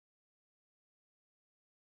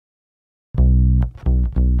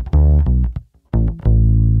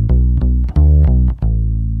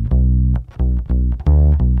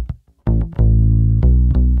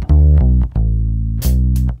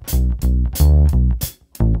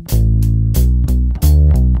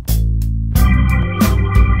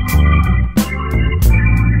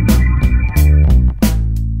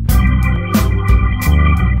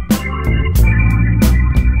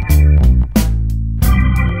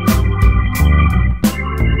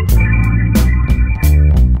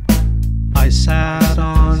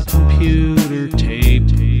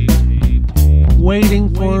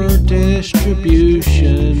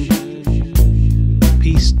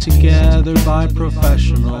by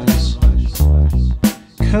professionals,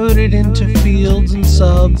 coded into fields and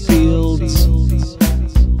subfields.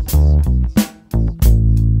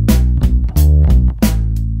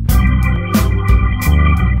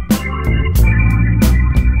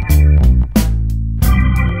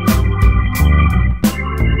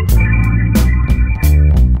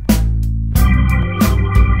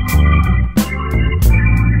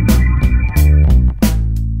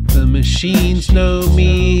 Machines know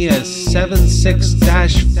me as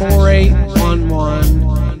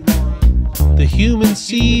 76-4811. The humans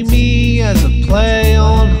see me as a play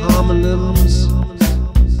on homonyms.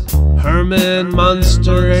 Herman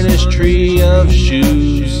Munster and his tree of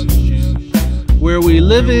shoes, where we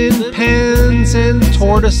live in pens and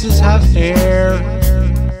tortoises have hair.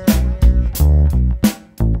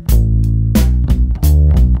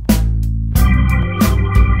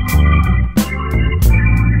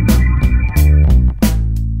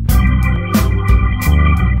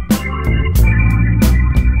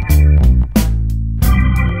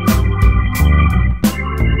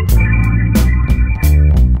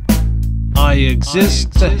 I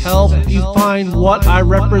exist to help you find what I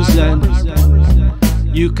represent.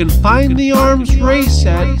 You can find the arms race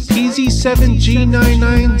at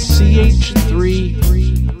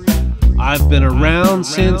PZ7G99CH3. I've been around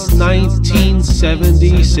since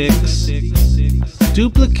 1976,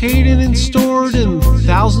 duplicated and stored in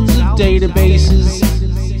thousands of databases.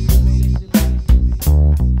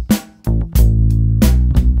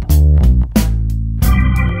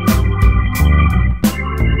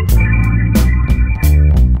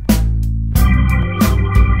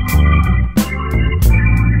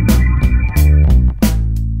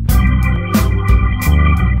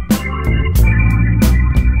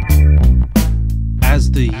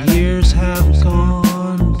 The years have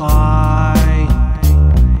gone by,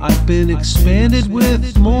 I've been expanded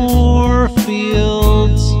with more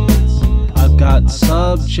fields. I've got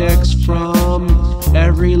subjects from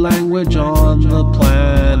every language on the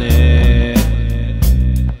planet,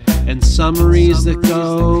 and summaries that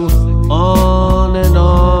go on and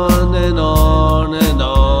on and on and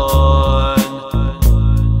on.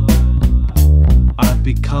 I've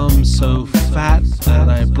become so fat that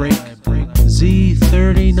I break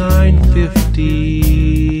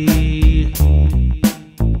Z3950.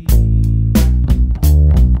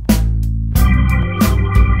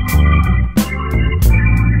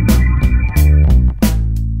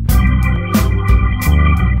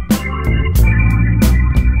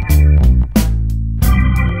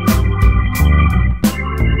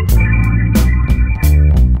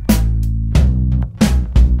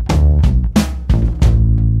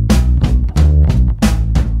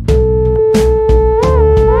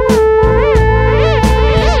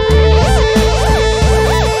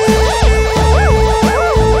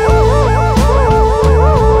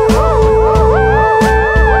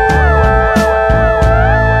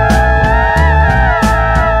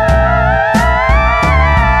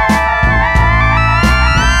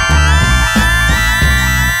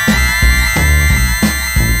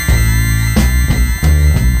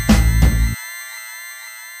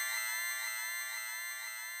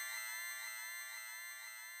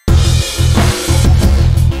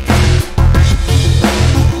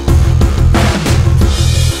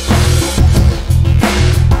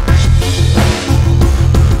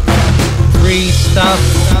 Stuff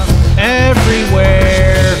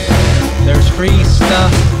everywhere. There's free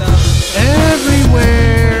stuff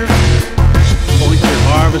everywhere. Point your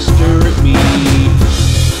harvester at me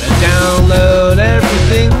and download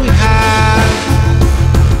everything we have.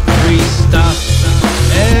 Free stuff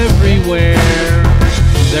everywhere.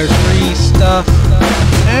 There's free stuff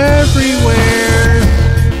everywhere.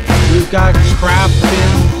 We've got crap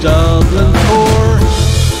in Dublin core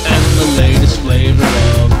and the latest flavor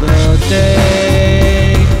of the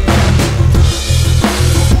day.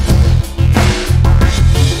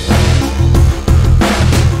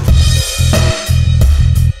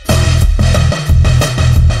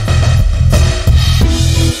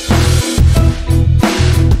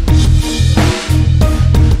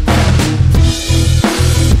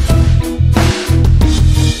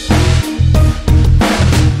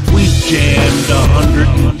 We've jammed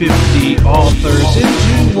 150 authors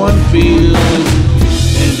into one field,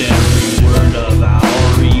 and every word of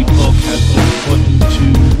our ebook has been put into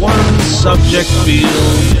one subject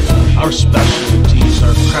field. Our specialties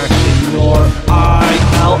are crashing your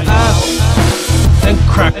ILS and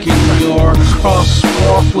cracking your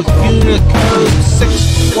crosswalk with Unicode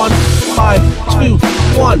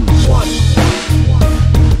 61521.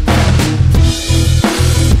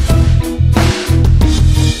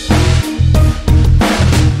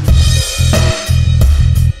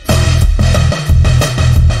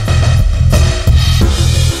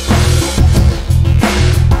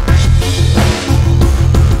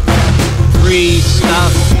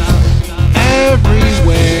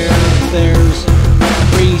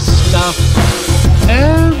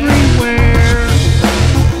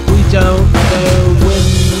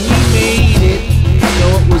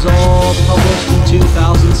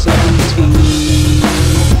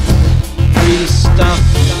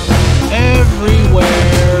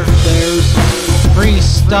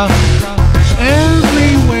 stuff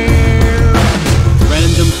everywhere.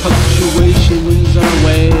 Random punctuation is our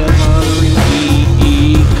way of honoring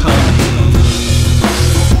economies.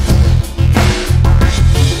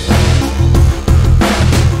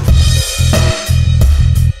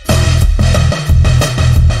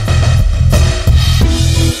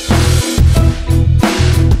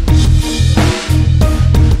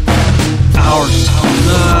 Our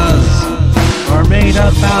schemas are made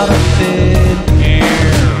up out of thin air.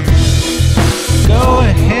 Go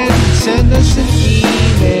ahead and send us an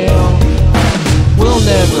email. We'll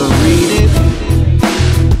never read it.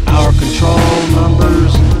 Our control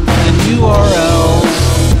numbers and URLs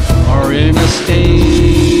are in a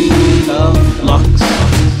state of flux.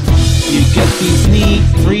 You get these neat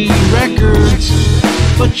free records,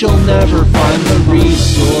 but you'll never find the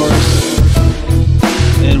resource.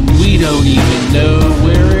 And we don't even know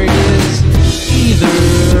where it is either.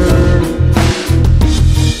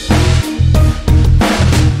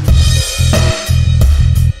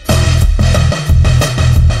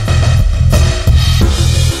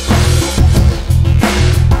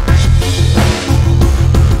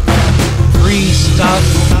 Free stuff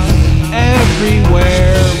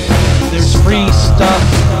everywhere. There's free stuff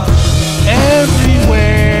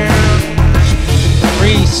everywhere.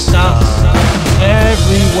 Free stuff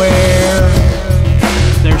everywhere.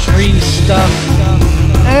 There's free stuff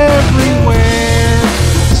everywhere.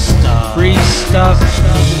 Free stuff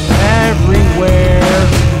everywhere.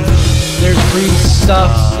 There's free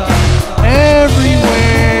stuff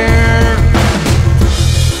everywhere.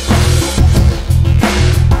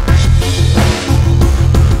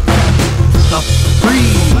 Stuff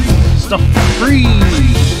free. Stuff free.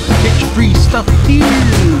 Get your free stuff here.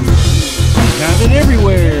 We have it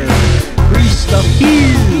everywhere. Free stuff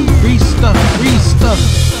here, free stuff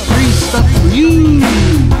for you.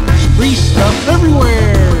 Free stuff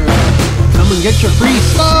everywhere. Come and get your free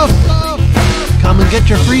stuff. Come and get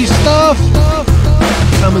your free stuff.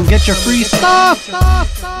 Come and get your free stuff.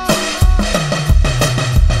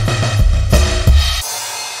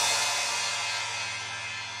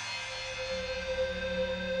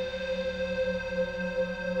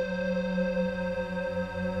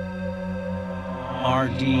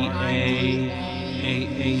 RDA,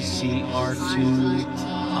 AACR2,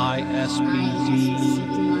 ISBD,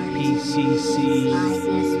 PCC,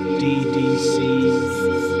 DDC,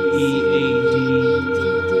 EAD,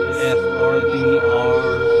 FRBR,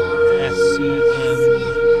 SCM,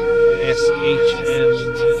 SHM,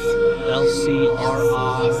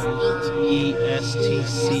 LCRI,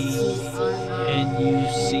 ESTC,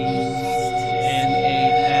 NUC,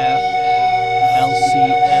 NAF,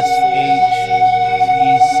 LCSH,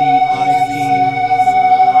 ECIP,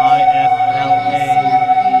 IFLA,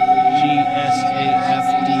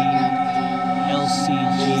 GSAFD,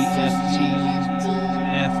 LCGFT,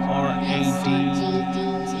 FRAD,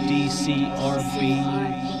 DCRB,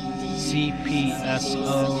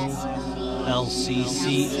 CPSO,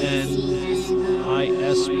 LCCN,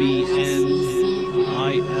 ISBN,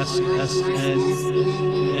 ISSN,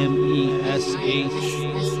 MESH,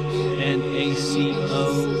 NACO,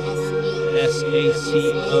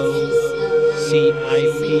 SACO,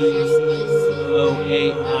 CIP,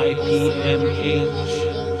 OAIPMH,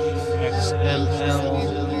 XML,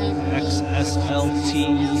 XSLT,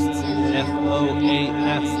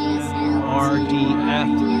 FOAF,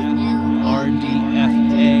 RDF,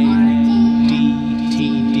 RDFA,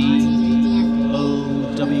 DTD,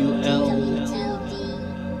 OWL.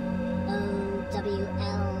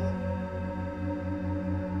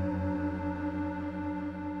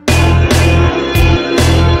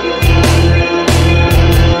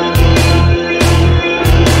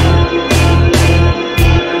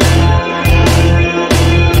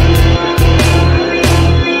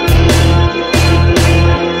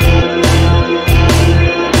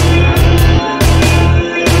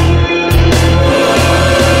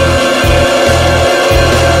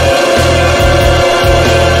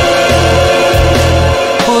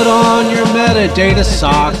 Metadata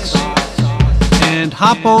socks and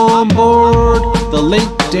hop on board the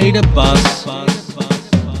linked data bus.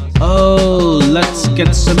 Oh, let's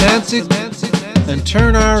get semantic and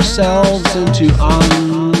turn ourselves into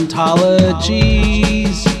ontologies.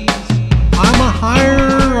 I'm a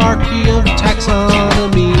hierarchy of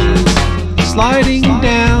taxonomies, sliding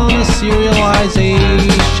down a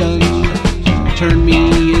serialization. Turn me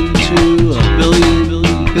into a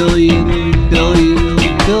billion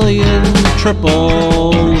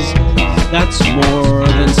triples. That's more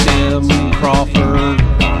than Sam Crawford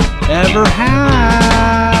ever had.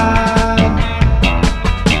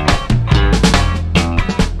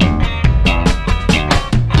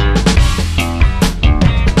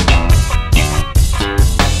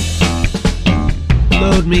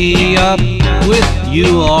 me up with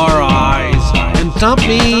URIs and dump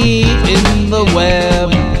me in the web.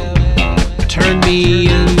 Turn me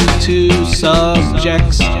into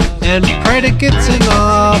subjects and predicates and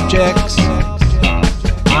objects.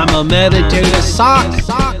 I'm a metadata sock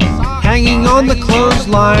hanging on the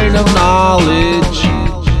clothesline of knowledge.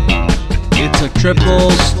 It's a triple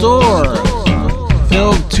store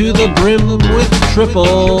filled to the brim with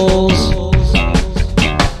triples.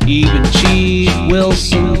 Even Chief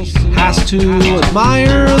Wilson has to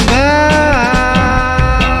admire that.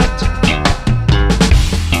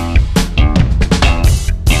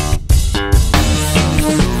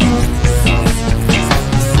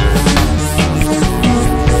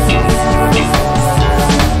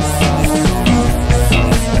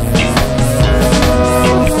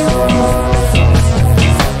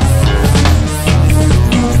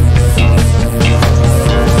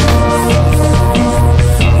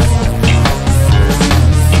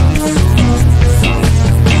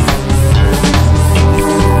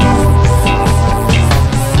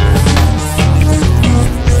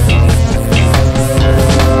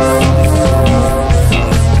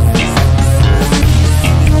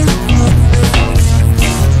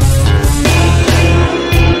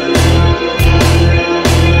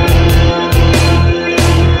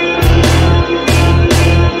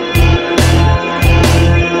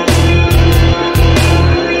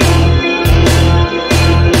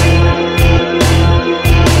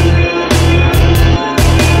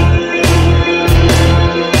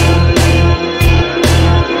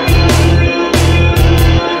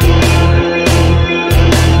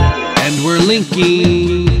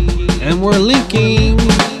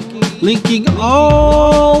 Linking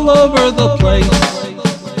all over the place.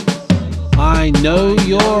 I know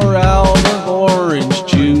you're out of orange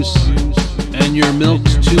juice and your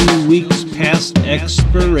milk's 2 weeks past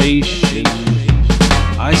expiration.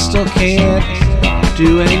 I still can't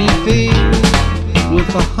do anything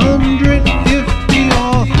with 150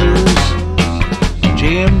 authors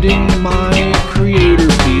jammed in my creator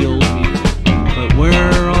field, but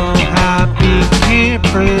we're all happy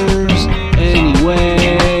campers anyway.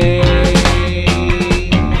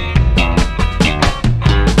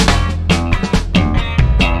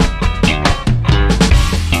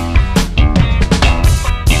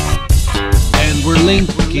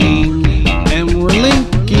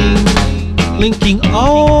 Linking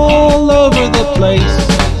all over the place.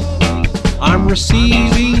 I'm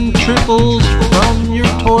receiving triples from your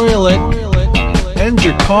toilet and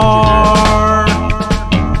your car.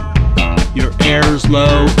 Your air's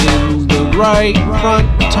low in the right front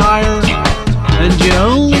tire, and you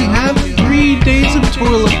only have 3 days of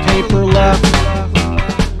toilet paper left.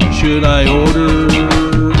 Should I order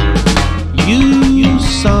you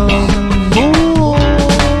some more?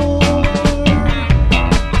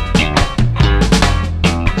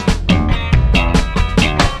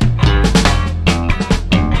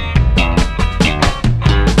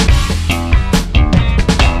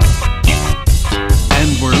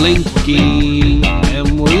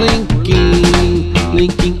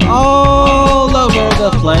 Linking all over the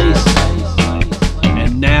place.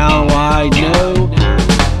 And now I know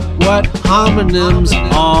what homonyms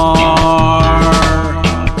are.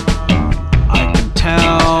 I can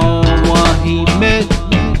tell what he meant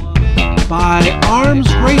by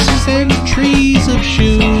arms, races, and trees of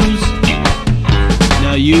shoes.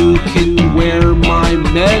 Now you can wear my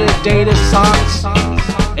metadata socks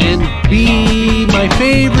and be my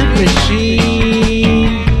favorite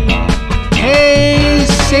machine. Hey,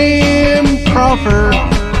 Sam Crawford,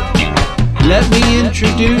 let me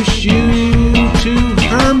introduce you